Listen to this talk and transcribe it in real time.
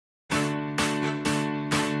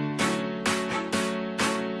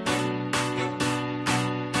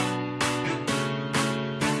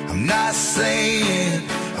I'm not saying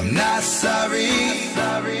I'm not sorry.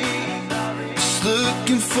 Just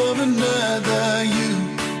looking for another you.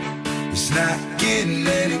 It's not getting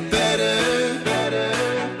any better.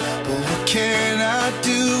 But what can I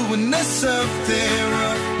do when there's something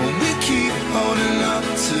wrong? When we keep holding on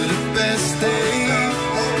to the best days.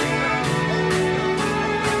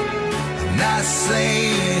 I'm not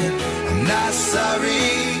saying I'm not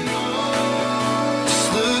sorry. Just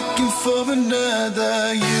looking for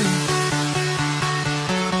another you.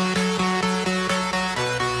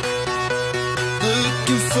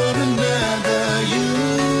 Looking for another you.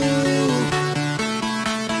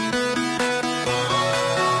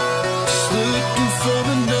 Just looking for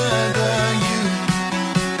another you.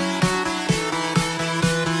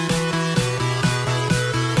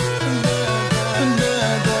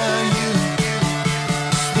 Another you.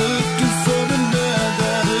 Just looking for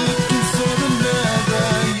another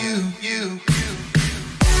you.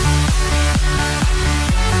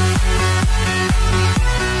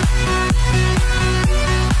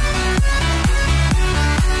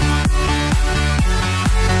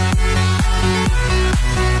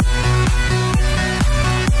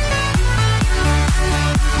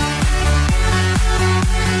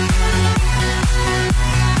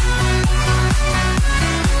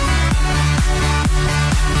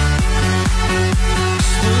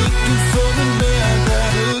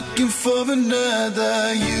 Looking for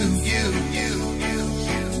another you.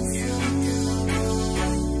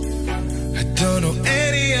 I don't know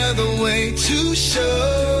any other way to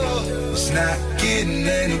show it's not getting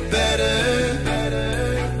any better.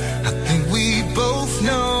 I think we both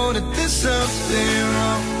know that there's something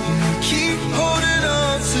wrong. We keep holding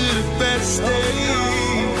on to the best days.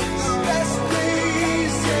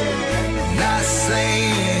 I'm not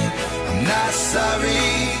saying I'm not sorry.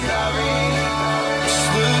 Just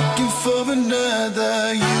looking for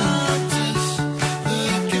another you.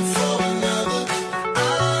 Looking for another.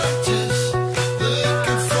 I'm just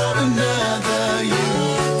looking for another you.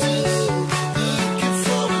 Looking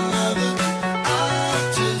for another. I'm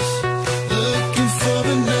just looking for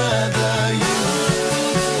another you.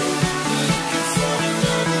 Looking for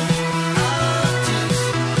another. I'm just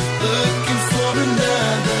looking for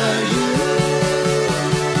another you.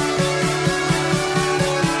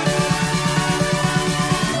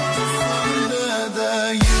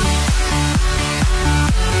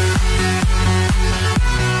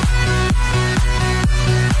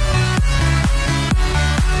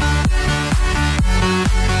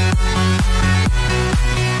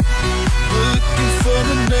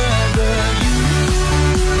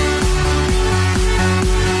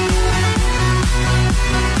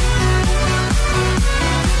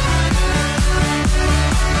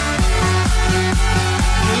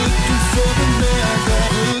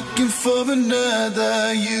 For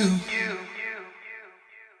another you.